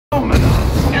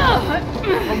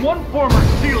from one former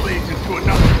SEAL agent to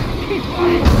another. Keep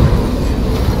lying.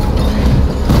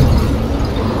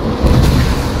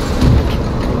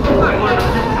 I've learned a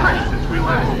few tricks since we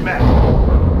last met.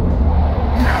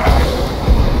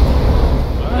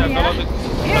 Yakaladık.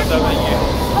 Hadi hemen ye.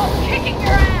 Kicking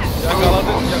your ass.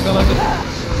 Yakaladık.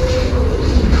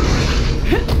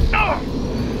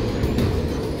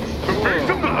 The base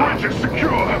of the bridge is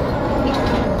secure.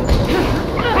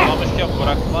 Yakalamışken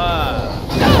bırakma.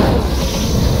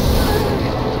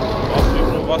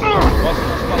 Bas.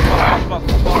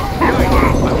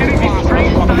 I'm getting these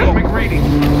strange seismic readings.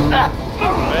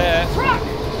 Ve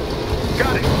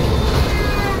Got it.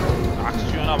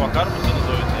 aksiyona bakar mısınız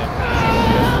oyunda?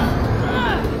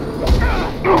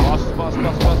 Bas.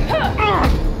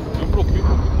 Yumruk.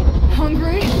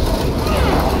 Hungry?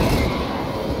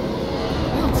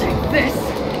 We'll take this.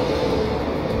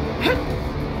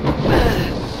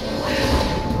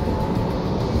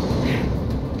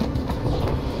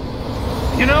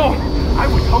 You know, I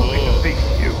was hoping to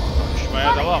face you.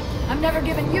 Düşmeye devam. I'm never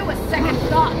giving you a second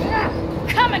thought.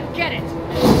 Come and get it.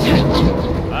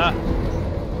 Ha?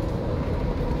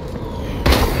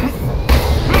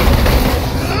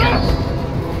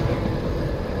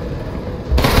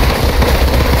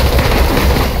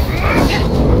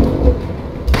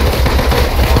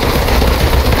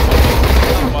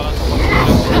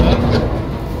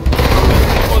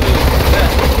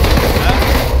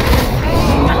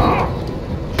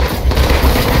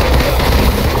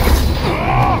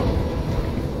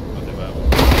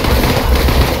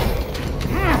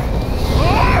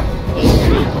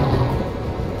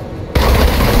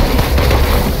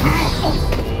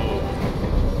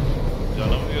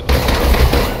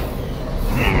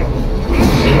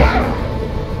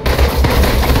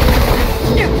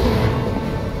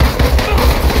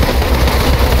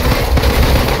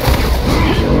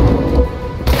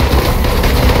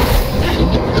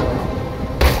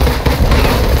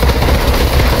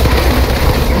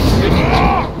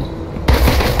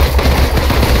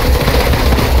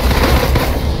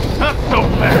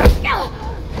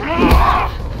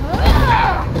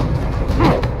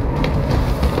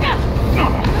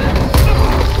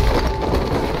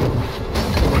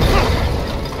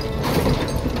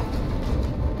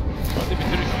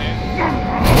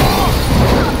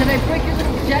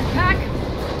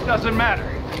 Doesn't matter.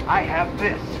 I have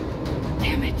this.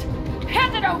 Damn it.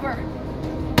 Hand it over.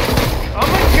 Come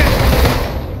and get it.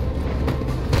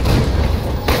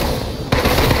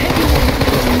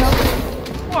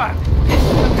 What?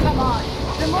 Come on.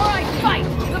 The more I fight,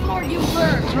 the more you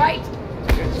learn, right?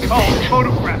 It's called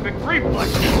photographic reflex.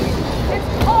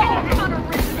 It's all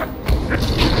unoriginal.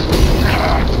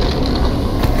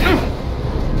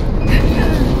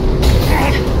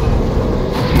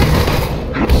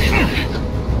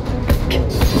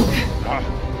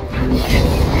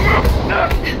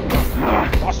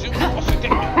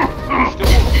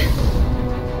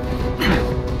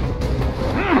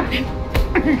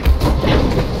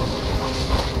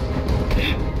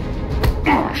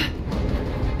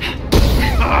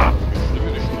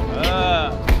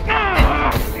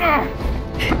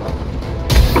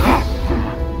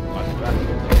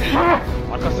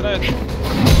 Arkasına yat.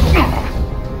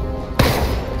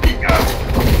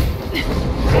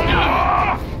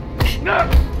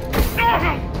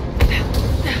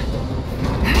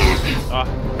 Ah.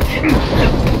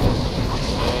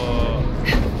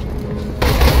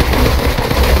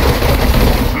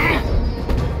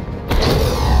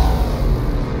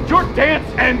 Your dance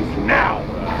ends now.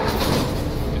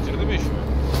 Bitirdi mi işimi?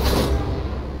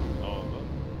 Ne oldu?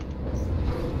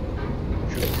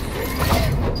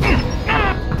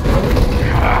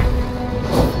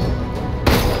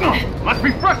 Must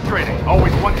be frustrating.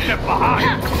 Always one step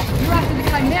behind. You're after the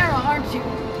Chimera, aren't you?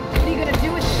 What are you gonna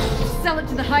do with it? Sell it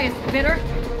to the highest bidder?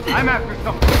 I'm after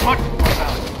something much more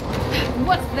valuable.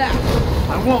 What's that?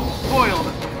 I won't spoil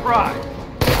the surprise.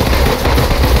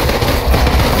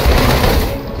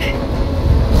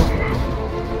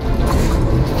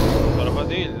 Bu tarafa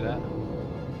değil la.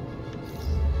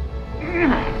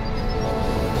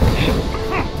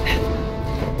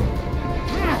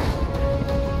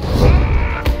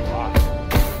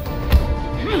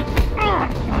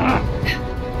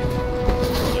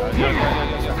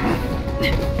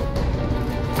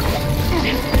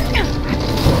 Gel.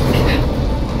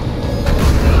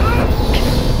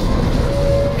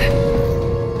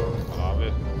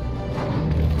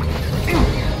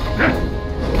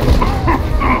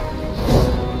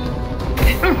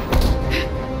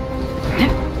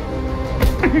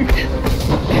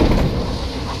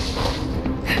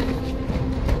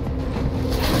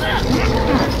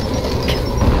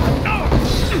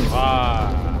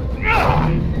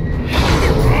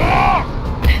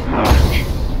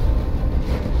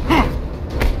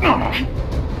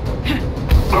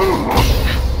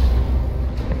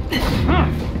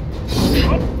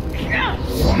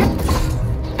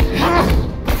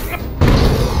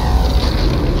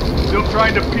 Still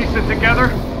trying to piece it together?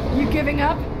 You giving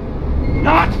up?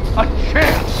 Not a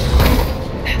chance!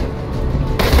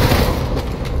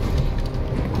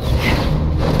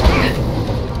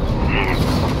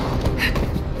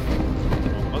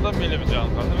 Adam bile bir can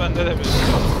kaldı, bende de bir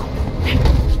can.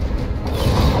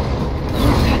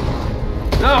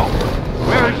 No!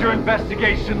 Where has your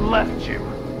investigation left you?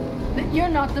 That you're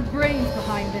not the brains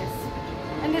behind this.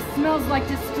 And this smells like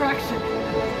distraction.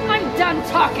 I'm done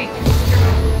talking!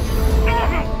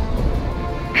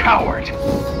 Coward!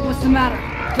 What's the matter?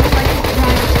 Don't like it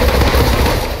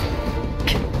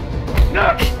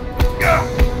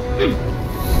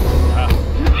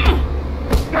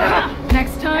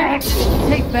Next time,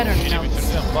 take better Yine notes.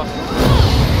 bitireceğim bak.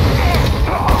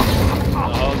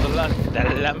 Ne oldu lan?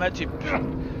 Delleme tip.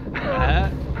 He?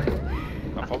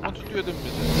 Kafamı tutuyordun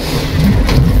bizi.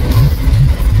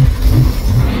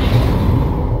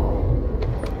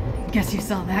 Guess you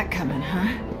saw that coming, huh?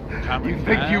 You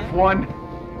think you've won?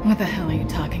 What the hell are you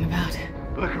talking about?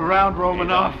 Look around,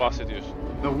 Romanov. Bahsediyorsun.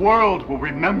 The world will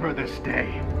remember this day.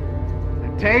 The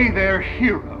day their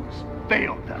heroes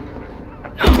failed them.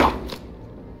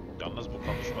 Yalnız bu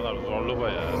konuşmalar zorlu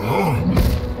bayağı.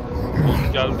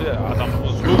 Geldi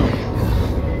adamımız vur.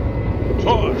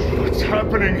 Tor. What's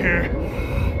happening here?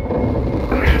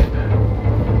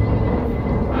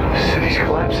 The city's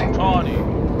collapsing. Tony.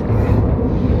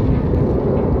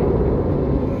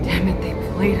 Damn it, they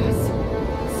played us.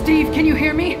 Steve, can you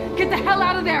hear me? Get the hell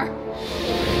out of there!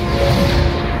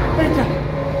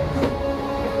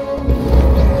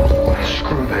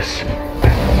 Screw this.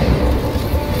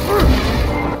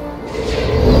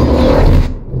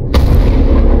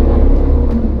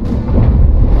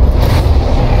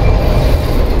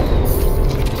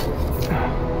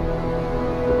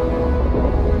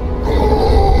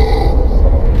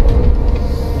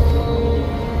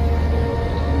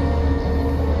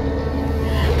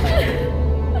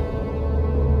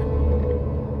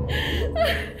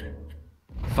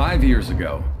 5 years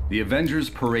ago, the Avengers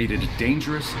paraded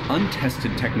dangerous,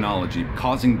 untested technology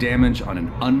causing damage on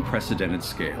an unprecedented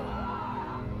scale.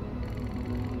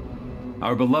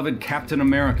 Our beloved Captain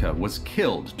America was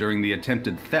killed during the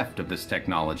attempted theft of this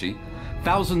technology.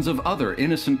 Thousands of other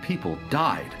innocent people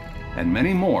died, and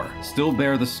many more still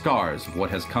bear the scars of what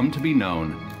has come to be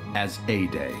known as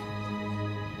A-Day.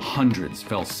 Hundreds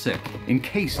fell sick,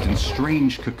 encased in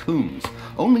strange cocoons,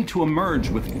 only to emerge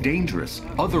with dangerous,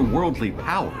 otherworldly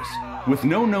powers. With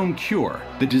no known cure,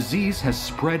 the disease has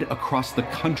spread across the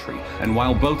country, and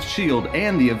while both S.H.I.E.L.D.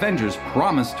 and the Avengers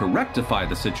promised to rectify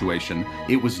the situation,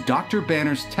 it was Dr.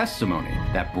 Banner's testimony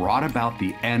that brought about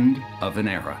the end of an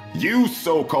era. You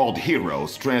so-called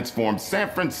heroes transformed San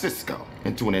Francisco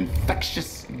into an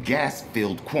infectious,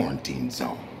 gas-filled quarantine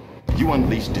zone. You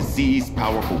unleashed diseased,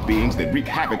 powerful beings that wreak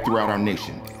havoc throughout our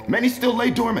nation. Many still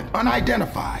lay dormant,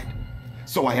 unidentified.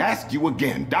 So I ask you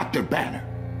again, Dr. Banner,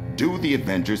 do the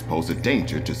Avengers pose a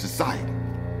danger to society?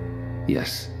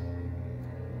 Yes.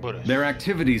 Their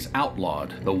activities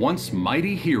outlawed, the once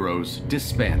mighty heroes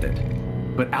disbanded.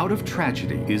 But out of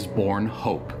tragedy is born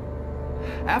hope.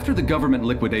 After the government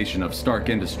liquidation of Stark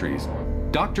Industries,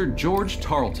 Dr. George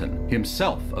Tarleton,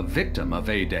 himself a victim of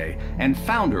A-Day and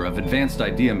founder of Advanced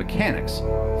Idea Mechanics,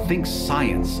 thinks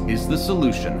science is the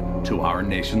solution to our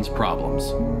nation's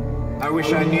problems. I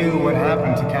wish I knew what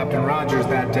happened to Captain Rogers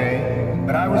that day,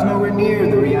 but I was nowhere near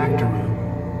the reactor room.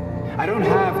 I don't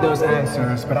have those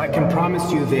answers, but I can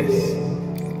promise you this.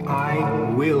 I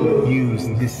will use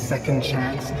this second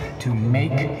chance to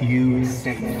make you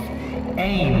safe.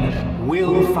 AIM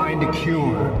will find a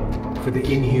cure for the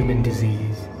inhuman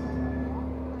disease.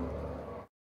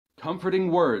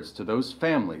 Comforting words to those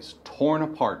families torn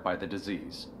apart by the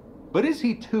disease. But is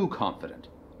he too confident?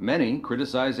 Many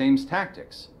criticize AIM's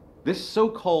tactics. This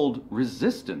so-called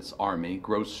resistance army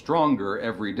grows stronger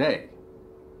every day.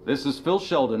 This is Phil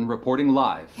Sheldon reporting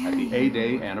live at the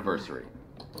A-Day anniversary.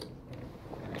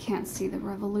 Can't see the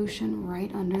revolution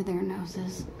right under their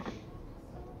noses.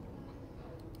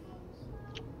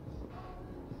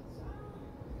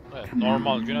 Evet,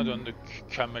 normal güne döndük,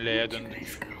 Camile'ye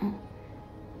döndük.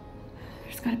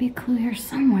 There's gotta be a clue here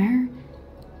somewhere.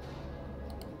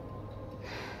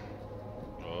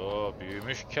 Oo,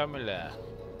 büyümüş Camile.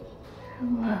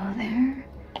 Hello there.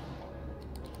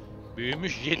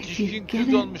 Büyümüş, yetişkin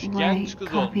kız olmuş, genç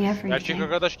kız olmuş. Erkek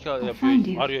arkadaş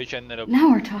arıyor kendine.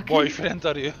 Boyfriend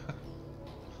arıyor.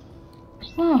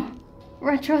 Whoa,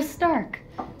 Retro Stark.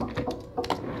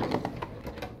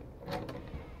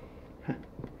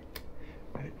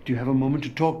 Do you have a moment to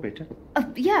talk, Beta?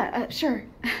 Yeah, sure.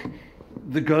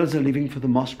 The girls are leaving for the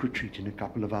mosque retreat in a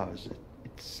couple of hours.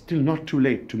 It's still not too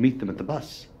late to meet them at the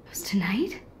bus. Was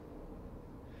tonight?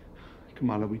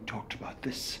 Kamala, we talked about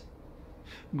this.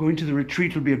 Going to the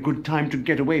retreat will be a good time to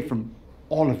get away from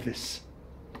all of this.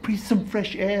 Breathe some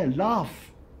fresh air,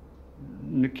 laugh.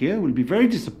 Nakia will be very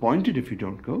disappointed if you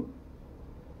don't go.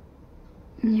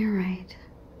 You're right.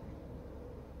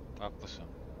 Haklısın.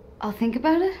 I'll think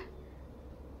about it.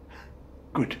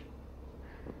 Good.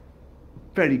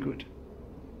 Very good.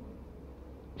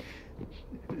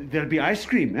 There'll be ice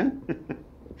cream, eh?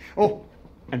 Oh,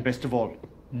 and best of all,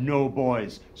 no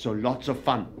boys, so lots of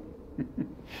fun.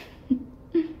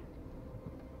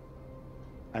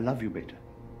 I love you, Beta.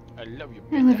 I love you,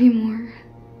 Beta. I love you more.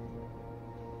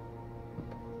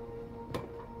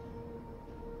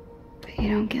 But you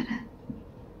don't get it.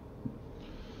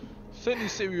 Seni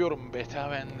seviyorum Beta,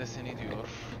 ben de seni diyor.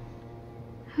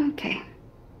 Okay.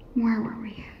 Where were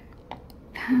we?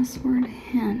 Password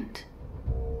hint.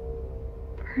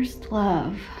 First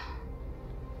love.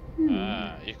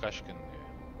 Ha, ilk aşkın diyor.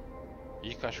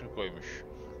 İlk aşkı koymuş.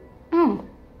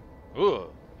 Oh.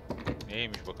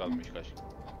 Neymiş bakalım ilk aşk?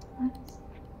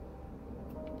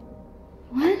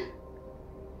 What?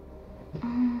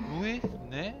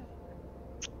 Ne?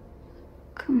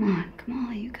 Come on,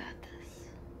 Kamala, you got this.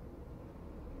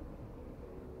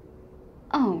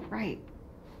 Oh, right.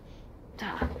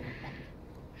 Duh.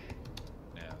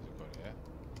 Ne yazık oraya?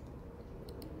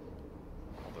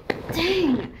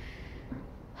 Dang!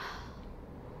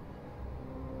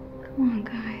 Come on,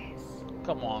 guys.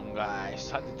 Come on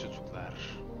guys, hadi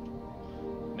çocuklar.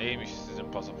 Neymiş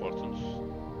sizin pasaportunuz?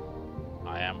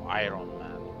 I am Iron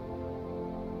Man.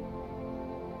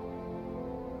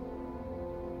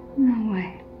 No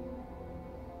way.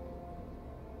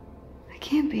 That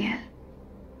can't be it.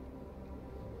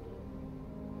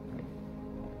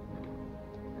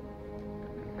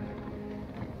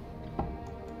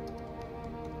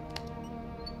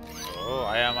 Oh,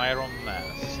 I am Iron Man.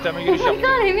 Sisteme giriş Oh my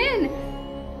yaptım. god, I'm in!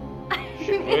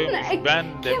 Şifreymiş, ben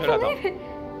can't demir adam. believe it.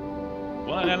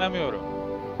 Buna inanamıyorum.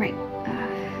 Right.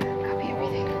 Copy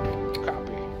everything.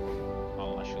 Copy.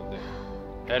 Anlaşıldı.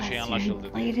 Her şey anlaşıldı.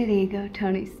 Inflated ego,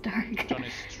 Tony Stark. Tony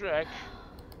Stark.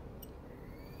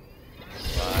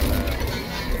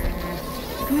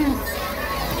 Come on.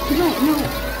 No.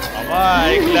 Ama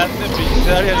eklendi,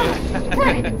 bilgisayar yanıyor.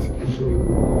 Right.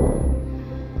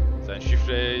 Sen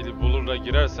şifreyi bulur da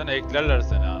girersen eklerler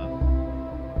seni anam.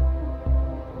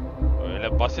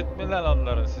 Öyle basit mi lan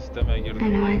onların sisteme I girdi?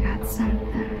 know I got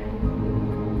something.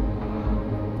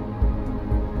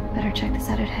 Better check this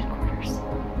out at headquarters.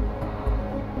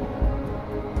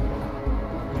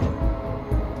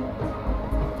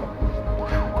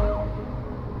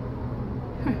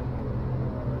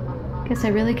 Guess I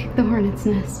really kicked the hornet's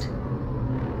nest.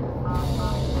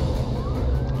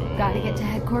 Gotta get to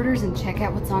headquarters and check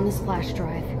out what's on this flash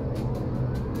drive.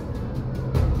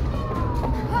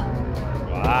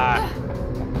 Vay.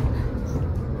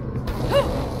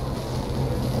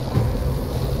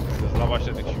 Hızla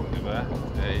başladık şimdi be.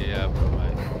 Ey yavrum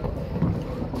ay.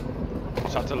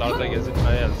 Çatılarda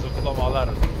gezinmeye, zıplamalar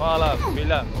falan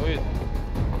filan. Buyurun.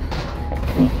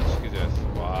 Çıkacağız.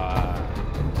 Vay.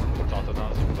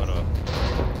 Çatıdan zıplar o.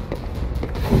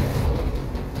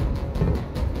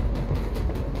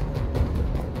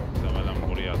 Muhtemelen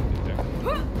buraya atlayacak.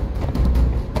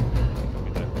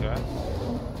 Bir dakika.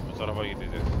 Bu tarafa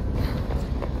gideceğiz.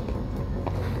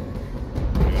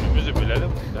 Yönümüzü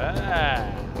bilelim.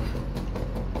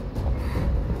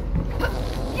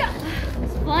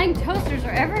 These flying toasters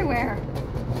are everywhere.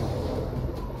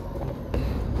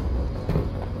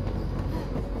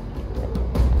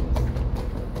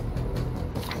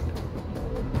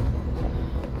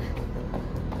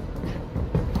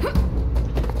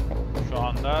 Şu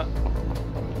anda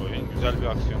oyun güzel bir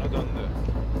aksiyona döndü.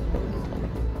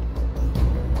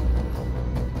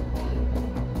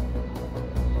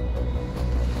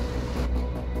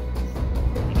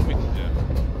 Bunu biteceğim.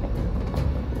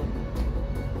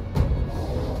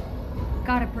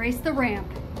 Gotta brace the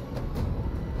ramp.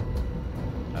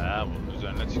 Ha, bunun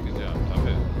üzerine çıkacağım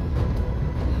tabii.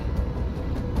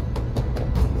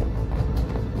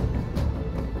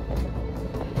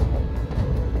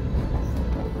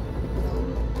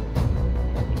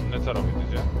 Bunun ne tarafa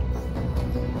gideceğim?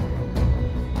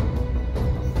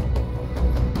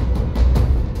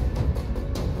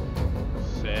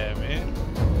 S mi?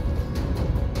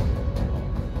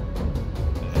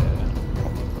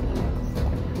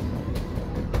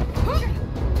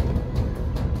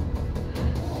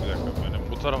 Bir dakika, benim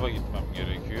bu tarafa gitmem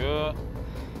gerekiyor.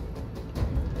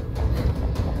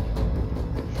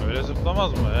 Şöyle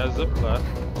zıplamaz mı? Zıplar.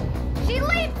 She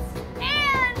leaps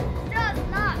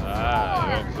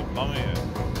zıplamıyor.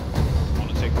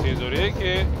 Onu çekeceğiz oraya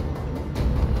ki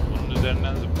bunun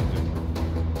üzerinden zıplayacak.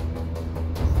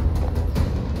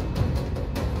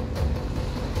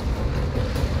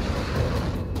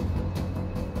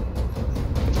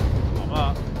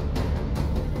 Ama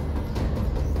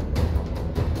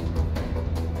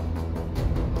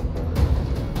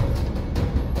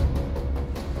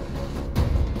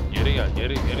geri gel,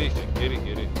 geri çek,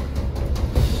 geri.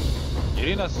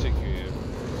 Geri nasıl çekiyor ya?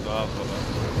 Sağa sola.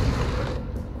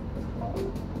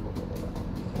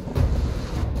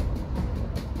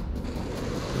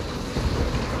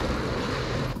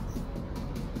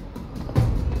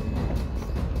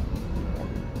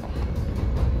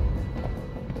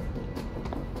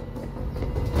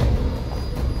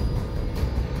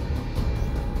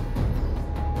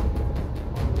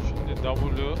 Şimdi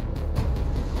W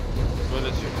böyle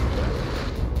çekiyor.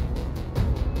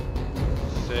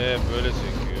 S böyle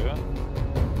çekiyor.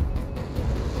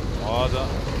 A'da.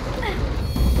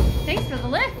 Thanks for the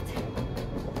lift.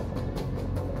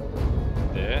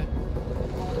 D.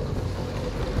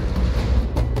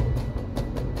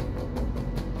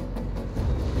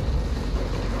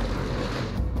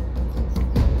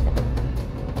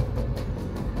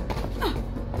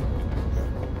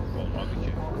 Olmadı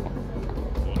ki.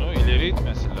 Bunu ileri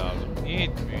itmesi lazım. Niye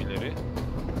itmiyor ileri?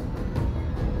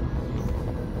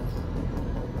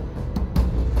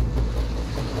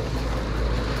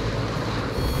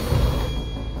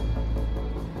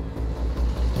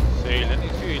 Seylen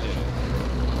itiyor ileri.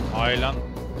 A'yla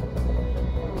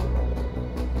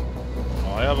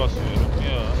A'ya basıyorum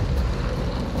ya.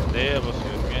 D'ye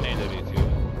basıyorum yine ileri itiyor.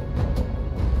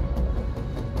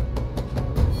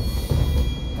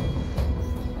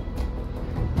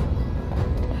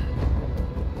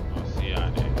 Nasıl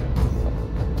yani?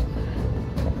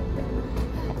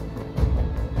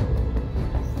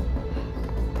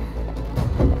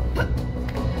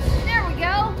 There we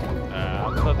go.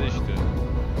 Atladı işte.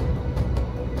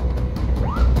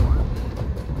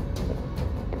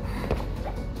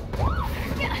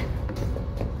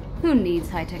 Who needs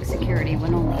high-tech security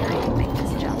when only I can make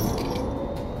this jump?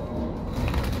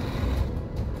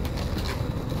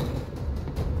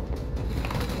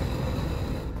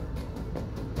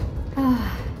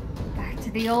 Back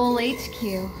to the old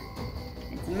HQ.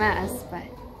 It's a mess, but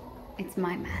it's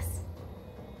my mess.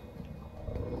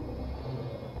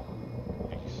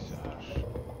 Bilgisayar.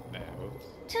 Ne bu?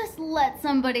 Just let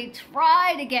somebody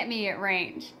try to get me at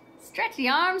range. Stretchy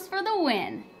arms for the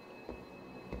win.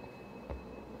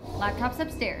 Laptop's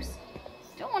upstairs.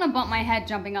 Don't want to bump my head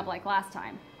jumping up like last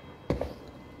time.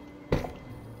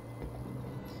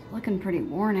 Looking pretty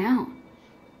worn out.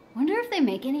 Wonder if they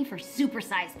make any for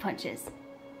supersized punches.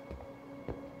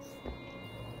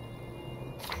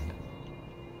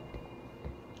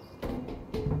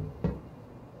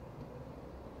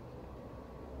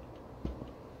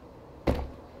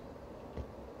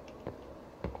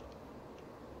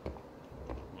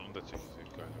 Bunu da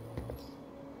çekecek galiba.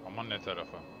 Ama ne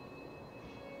tarafa?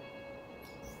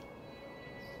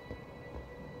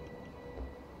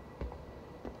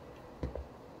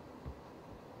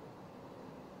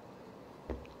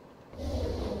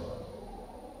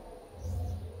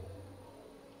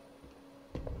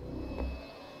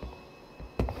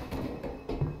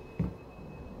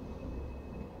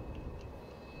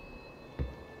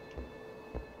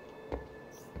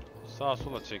 Sağa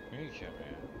sola çekmiyor ki ama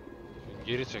ya. Şimdi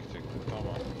geri çekecek.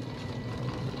 Tamam.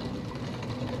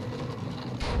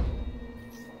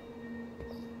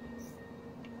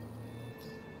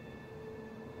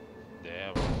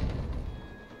 Devam.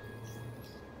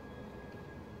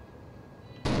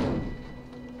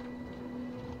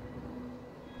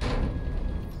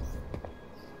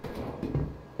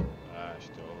 Ha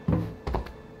işte oldu.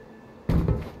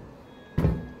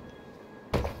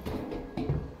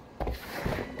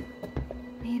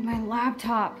 Need my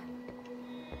laptop.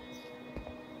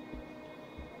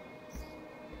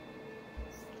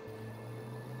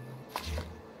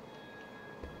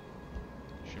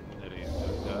 Şimdi nereye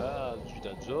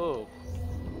gideceğiz? Çok.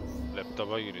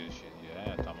 Laptopa giriyor şimdi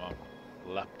ya. Tamam.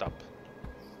 Laptop.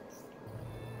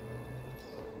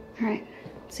 All right,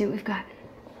 let's see what we've got.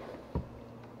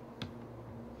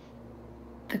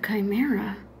 The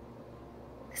Chimera.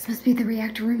 This must be the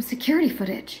reactor room security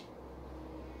footage.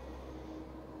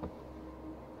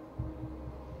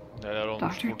 Neler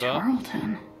olmuş Dr. burada?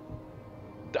 Tarleton.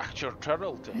 Dr.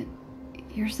 Tarleton.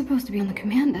 You're supposed to be on the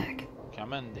command deck.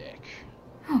 Command deck.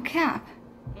 Oh, Cap.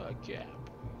 Ha, Cap.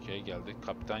 Şey geldi,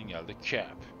 kaptan geldi.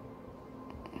 Cap.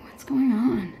 What's going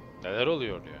on? Neler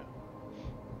oluyor ya?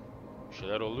 Bir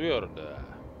şeyler oluyor da.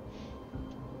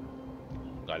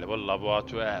 Galiba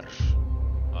laboratuvar.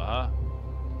 Aha.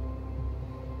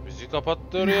 Bizi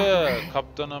kapattı oraya.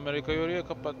 Kaptan Amerika'yı oraya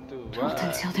kapattı.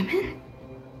 Dalton sealed him in.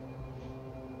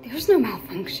 There's no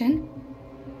malfunction.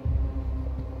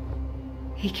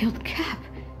 He killed Cap.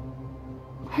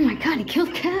 Oh my god, he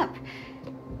killed Cap.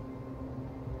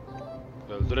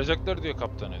 Öldürecekler diyor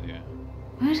kaptanı diyor.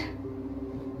 What?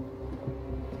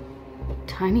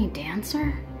 Tiny dancer?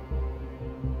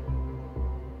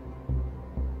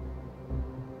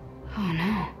 Oh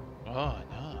no. Oh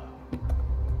no.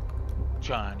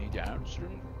 Tiny dancer.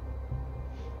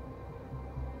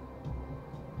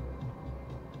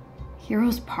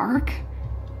 Heroes Park?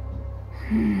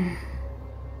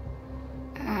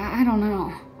 I don't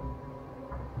know.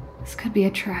 This could be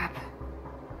a trap.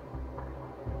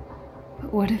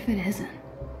 But what if it isn't?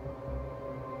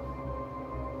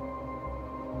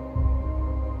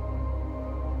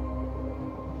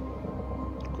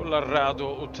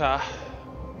 Colorado, Utah.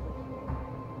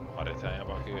 Haritaya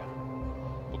bakıyor.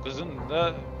 Bu kızın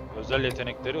da özel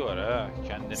yetenekleri var ha.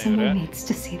 Kendine Someone göre. needs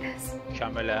to see this.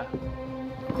 Kamele.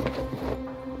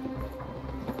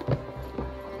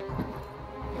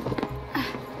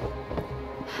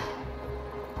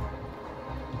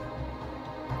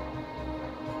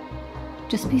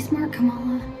 Just be smart,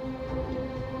 Kamala.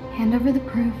 Hand over the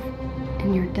proof,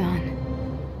 and you're done.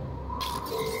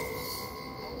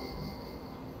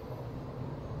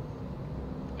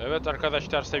 Evet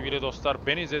arkadaşlar, sevgili dostlar,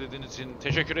 beni izlediğiniz için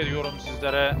teşekkür ediyorum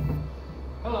sizlere.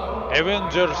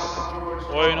 Avengers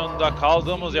oyununda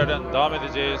kaldığımız yerden devam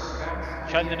edeceğiz.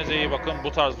 Kendinize iyi bakın.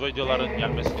 Bu tarz videoların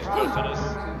gelmesini istiyorsanız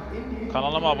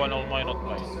kanalıma abone olmayı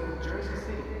unutmayın.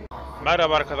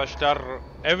 Merhaba arkadaşlar.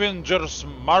 Avengers,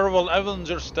 Marvel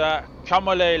Avengers'ta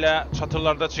Kamala ile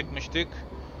çatılarda çıkmıştık.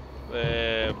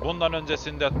 Bundan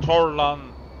öncesinde Thor'la,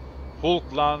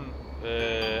 Hulk'la,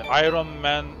 Iron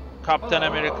Man, Captain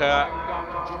America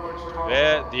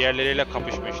ve diğerleriyle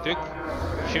kapışmıştık.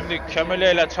 Şimdi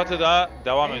Kamala ile çatıda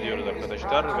devam ediyoruz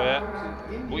arkadaşlar ve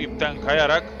bu ipten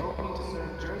kayarak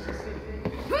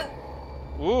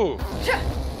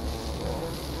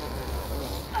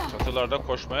çatılarda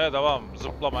koşmaya devam,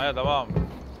 zıplamaya devam.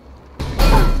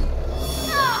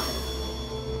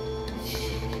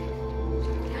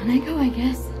 Can I go, I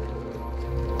guess?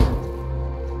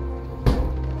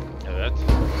 Evet.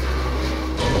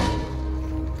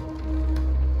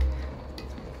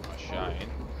 Aşağı in.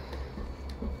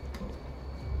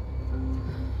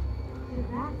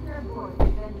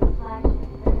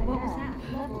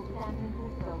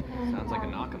 Sounds like a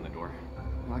knock on the door.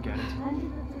 I'll get it.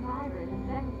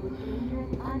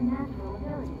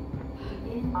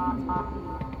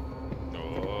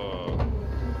 Oo.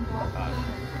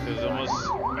 Kızımız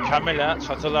Kamala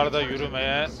çatılarda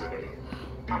yürümeye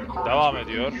devam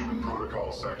ediyor.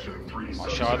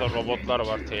 Aşağıda robotlar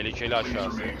var, tehlikeli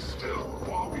aşağısı.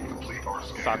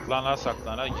 Saklana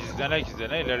saklana, gizlene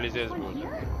gizlene ilerleyeceğiz burada.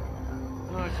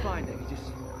 No, it's fine, Daddy. Just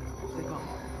stay calm.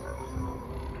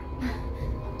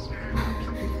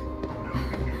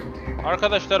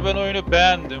 Arkadaşlar ben oyunu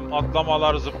beğendim.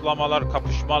 Atlamalar, zıplamalar,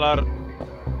 kapışmalar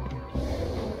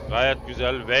gayet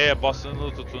güzel. V'ye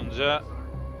basılı tutunca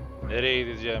nereye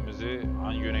gideceğimizi,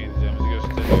 hangi yöne gideceğimizi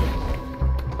gösteriyor.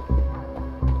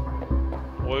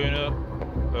 Oyunu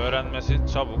öğrenmesi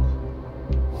çabuk.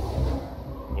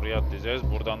 Buraya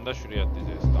atlayacağız, buradan da şuraya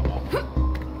atlayacağız. Tamam.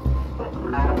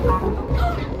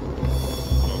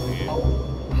 Çok iyi.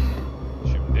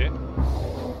 Şimdi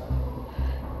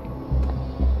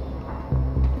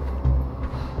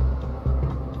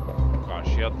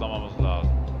karşıya atlamamız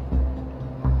lazım.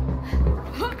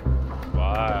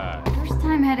 Vay. First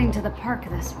time heading to the park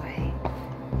this way.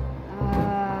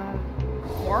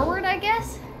 Forward, I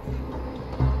guess?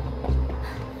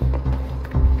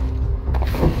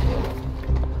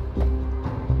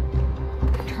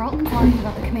 Charlton's lying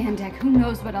about the command deck. Who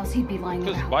knows what else he'd be lying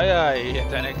Kız about? bayağı iyi,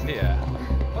 yetenekli ya.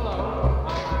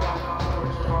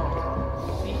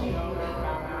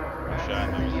 Aşağı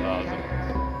inmemiz lazım.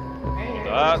 Bu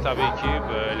da tabii ki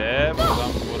böyle,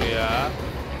 buradan buraya,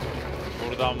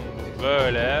 buradan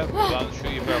böyle, buradan şu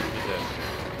ipe atlayacağız.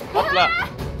 Hopla!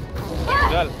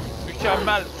 Güzel,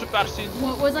 mükemmel, süpersin.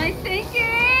 What was I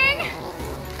thinking?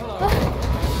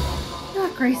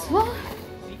 Not graceful,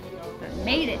 but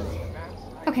made it.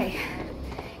 Okay,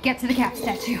 get to the Cap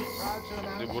statue.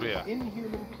 Şimdi buraya.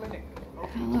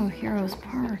 Hello, Heroes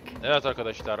Park. Evet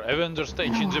arkadaşlar, Avengers'ta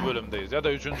 2. bölümdeyiz ya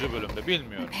da 3. bölümde,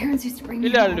 bilmiyorum. Parents used to bring me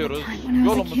here all the İlerliyoruz, time when I was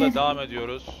a yolumuza kid. devam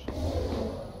ediyoruz.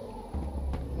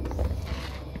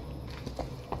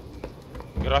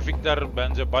 Grafikler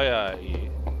bence bayağı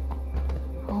iyi.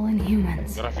 All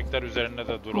Inhumans. Grafikler üzerinde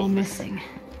de All durulmuş. missing.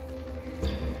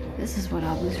 This is what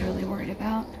I was really worried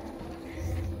about.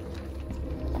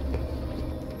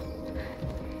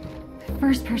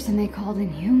 first person they called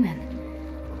inhuman.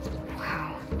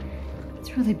 Wow.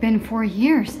 It's really been 4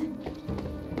 years.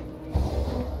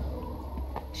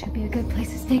 Should be a good place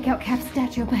to stake out Cap's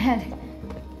statue up ahead.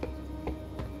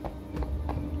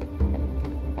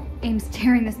 AIM's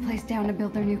tearing this place down to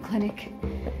build their new clinic.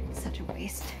 Such a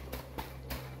waste.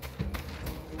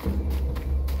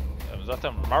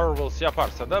 Zaten Marvels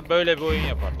yaparsa da böyle bir oyun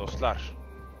yapar dostlar.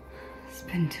 It's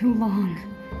been too long.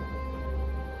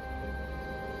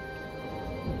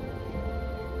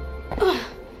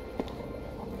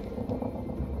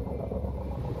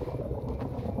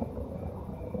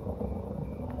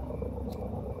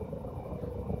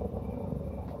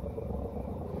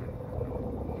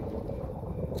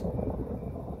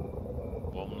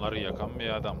 Bomları yakan bir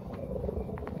adam.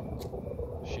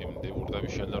 Şimdi burada bir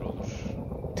şeyler olur.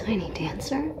 Tiny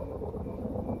dancer?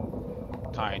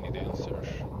 Tiny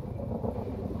dancer.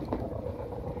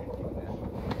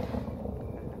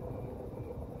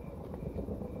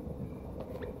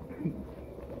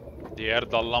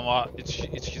 Diğer dallama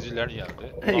içkiciler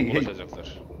geldi. Hey, hey. Bulaşacaklar.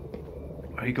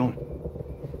 Where are you going?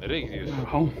 Nereye gidiyorsun?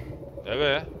 Home.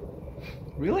 Eve.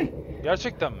 Really?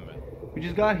 Gerçekten mi? We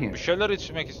just got here. Bir şeyler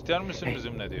içmek ister misin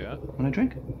bizimle diyor. Want a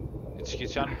drink? İçki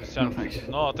içer No, misin? thanks.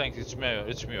 No thanks,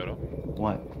 içmiyorum.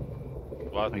 What?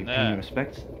 What Are you paying your ne?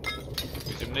 respects?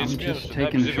 Bizimle I'm içmiyor just musun? Ha,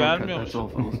 taking a bizi shortcut, beğenmiyor that's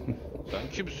musun? all, fellas. Sen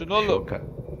kimsin oğlum? Shortcut.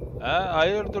 Ha,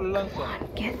 hayırdır lan sen?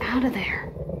 Get out of there.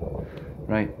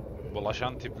 Right.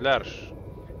 Bulaşan tipler.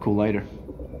 Cool later.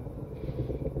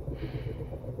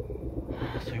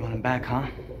 So you want him back, huh?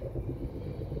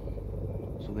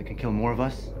 So they can kill more of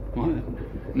us? What?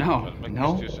 No. Ölmek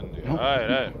No? istiyorsun diyor. No? Hayır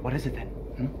hayır. What is it then?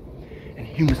 And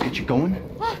humans get you going?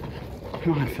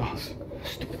 Come on, fellas.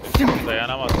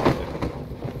 Dayanamaz dedi.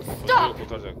 Stop!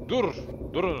 Kurtaracak. Dur!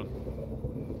 Durun!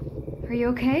 Are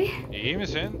you okay? İyi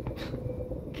misin?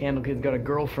 Candle Kid's got a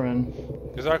girlfriend.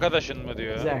 Kız arkadaşın mı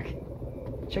diyor. Zach,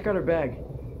 check out her bag.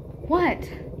 What?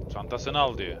 Çantasını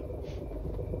al diyor.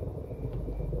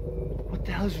 What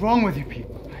the hell is wrong with you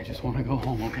people? I just want to go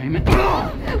home, okay, man?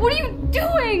 What are you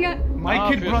doing? My Ne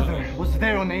kid brother yapıyorsunuz? was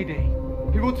there on A-Day.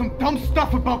 He wrote some dumb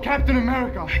stuff about Captain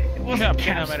America. It wasn't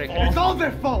Captain Cap's America. fault. It's all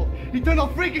their fault. He turned all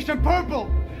freakish and purple.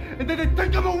 And then they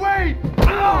took him away.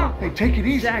 Hey, take it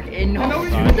easy. Zach, enough. I know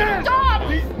he's dead. Stop!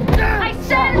 He's dead. I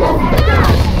said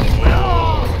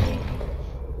stop!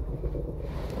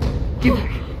 Give her.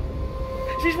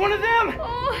 She's one of them.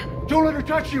 Oh, Don't let her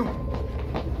touch you.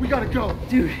 We gotta go.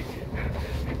 Dude,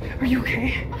 are you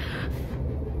okay?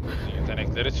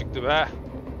 Yetenekleri çıktı be.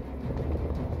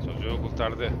 Çocuğu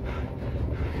kurtardı.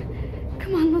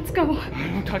 come on, let's go.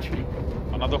 Don't touch me.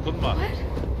 Bana dokunma. What?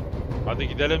 Hadi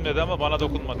gidelim dedi ama bana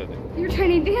dokunma dedi. You're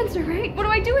tiny dancer, right? What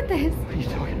do I do with this? What are you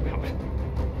talking about?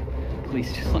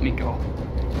 Please, just let me go.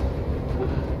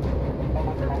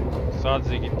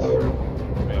 Sadece git.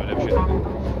 Böyle bir şey dedi.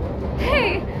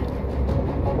 Hey!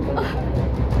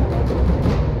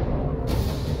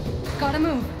 Gotta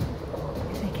move.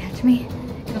 If they catch me,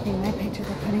 it'll be my picture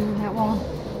they're putting on that wall.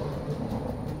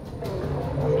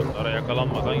 Şunlara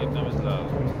yakalanmadan gitmemiz lazım.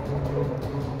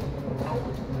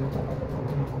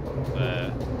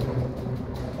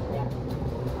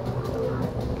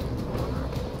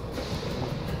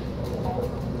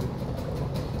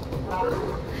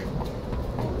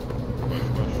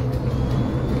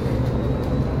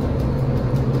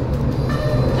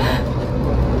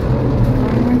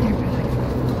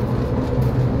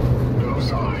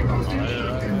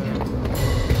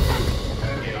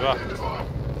 Eyvah.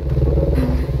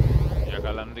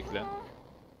 Yakalandık lan.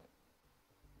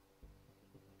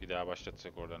 Bir daha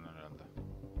başlatacak oradan herhalde.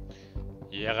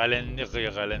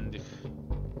 Yakalandık.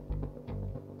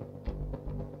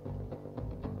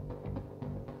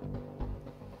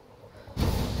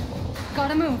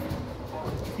 Gotta move.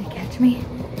 If they catch me,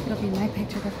 it'll be my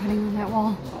picture they're putting on that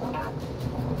wall.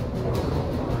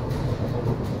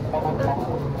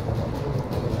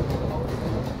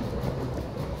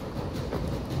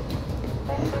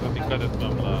 Şurada dikkat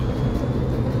etmem lazım.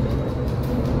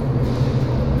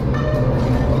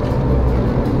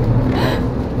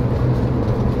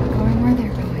 Going where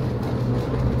they're going.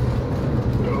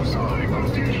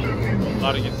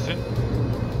 Bunlar gitsin.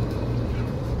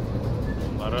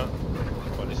 Bunları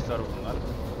polisler bunlar.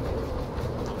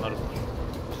 Bunlar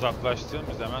uzaklaştığım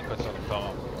biz hemen kaçalım,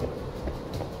 tamam.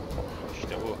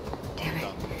 İşte bu. Damn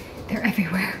it. They're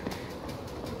everywhere.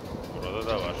 Burada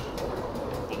da var.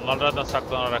 Bunlardan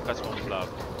saklanarak kaçmamız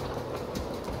lazım.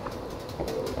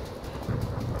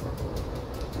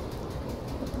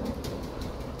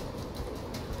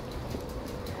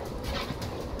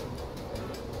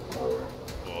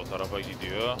 Bu o tarafa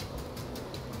gidiyor.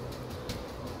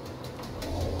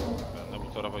 Ben de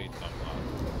bu tarafa gitmem lazım.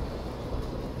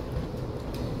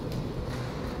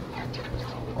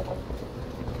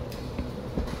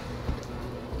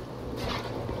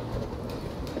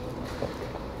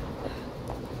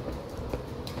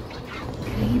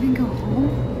 Can I even go home?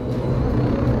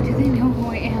 Do they know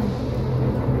who I am?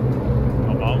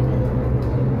 Tamam.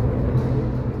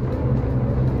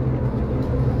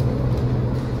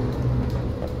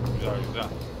 Güzel güzel.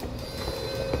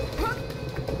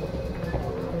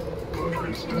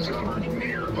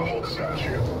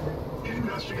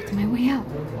 It's my way out.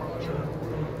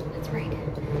 That's right.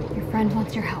 Your friend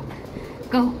wants your help.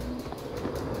 Go.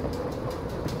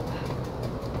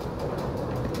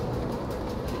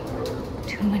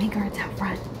 Too many guards out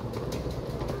front.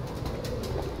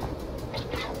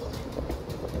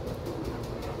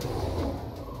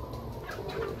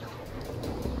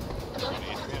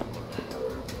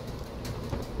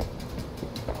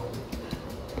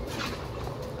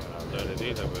 Öyle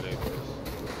değil de böyle gideriz.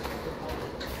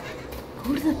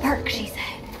 Go to the park, she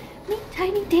said. Meet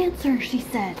Tiny Dancer, she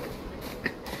said.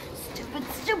 Stupid,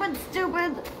 stupid,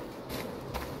 stupid.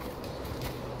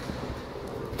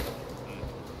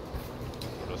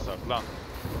 Burası saklan.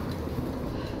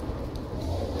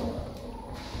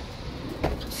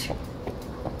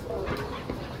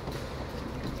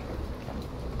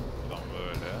 Buradan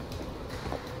böyle.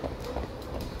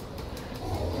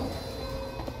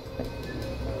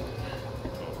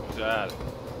 Çok güzel.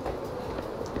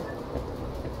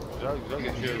 Güzel güzel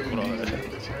geçiyoruz buraları.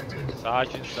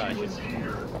 Sakin sakin.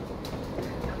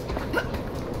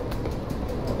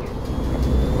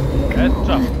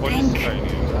 Etraf polis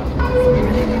kaynıyor.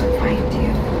 Find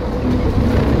you.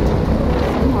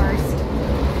 Worse.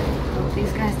 Hope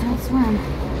these guys don't swim.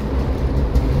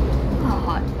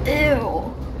 Oh, ew.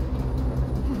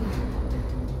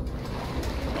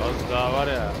 Az daha var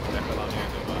ya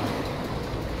yakalanıyordum ha.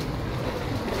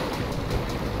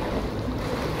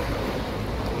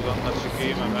 Buradan da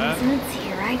çıkayım hemen. Lizards,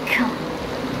 here I come.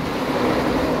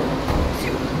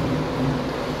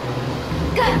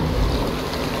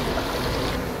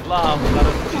 Lan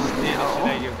bunların pisliğin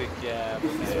içine girdik ya.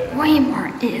 Way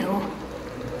more ew.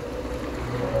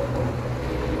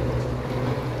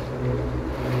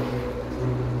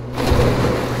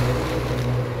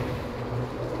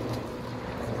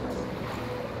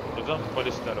 Buradan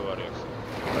polisler var yoksa.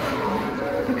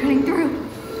 We're cutting through.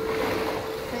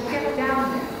 Then get down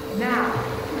there, now.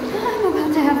 I'm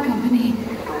about to have company.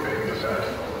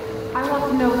 I want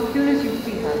to know as soon as you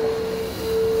see her.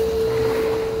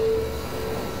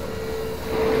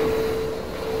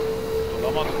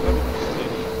 Bulamadıkları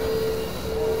pisliğin.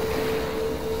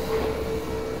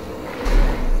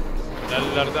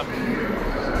 Tünellerden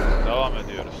devam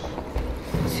ediyoruz.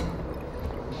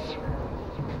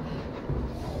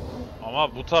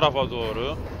 Ama bu tarafa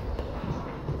doğru.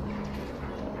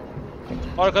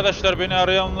 Arkadaşlar beni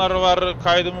arayanlar var.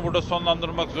 Kaydımı burada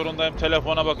sonlandırmak zorundayım.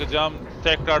 Telefona bakacağım.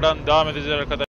 Tekrardan devam edeceğiz arkadaşlar.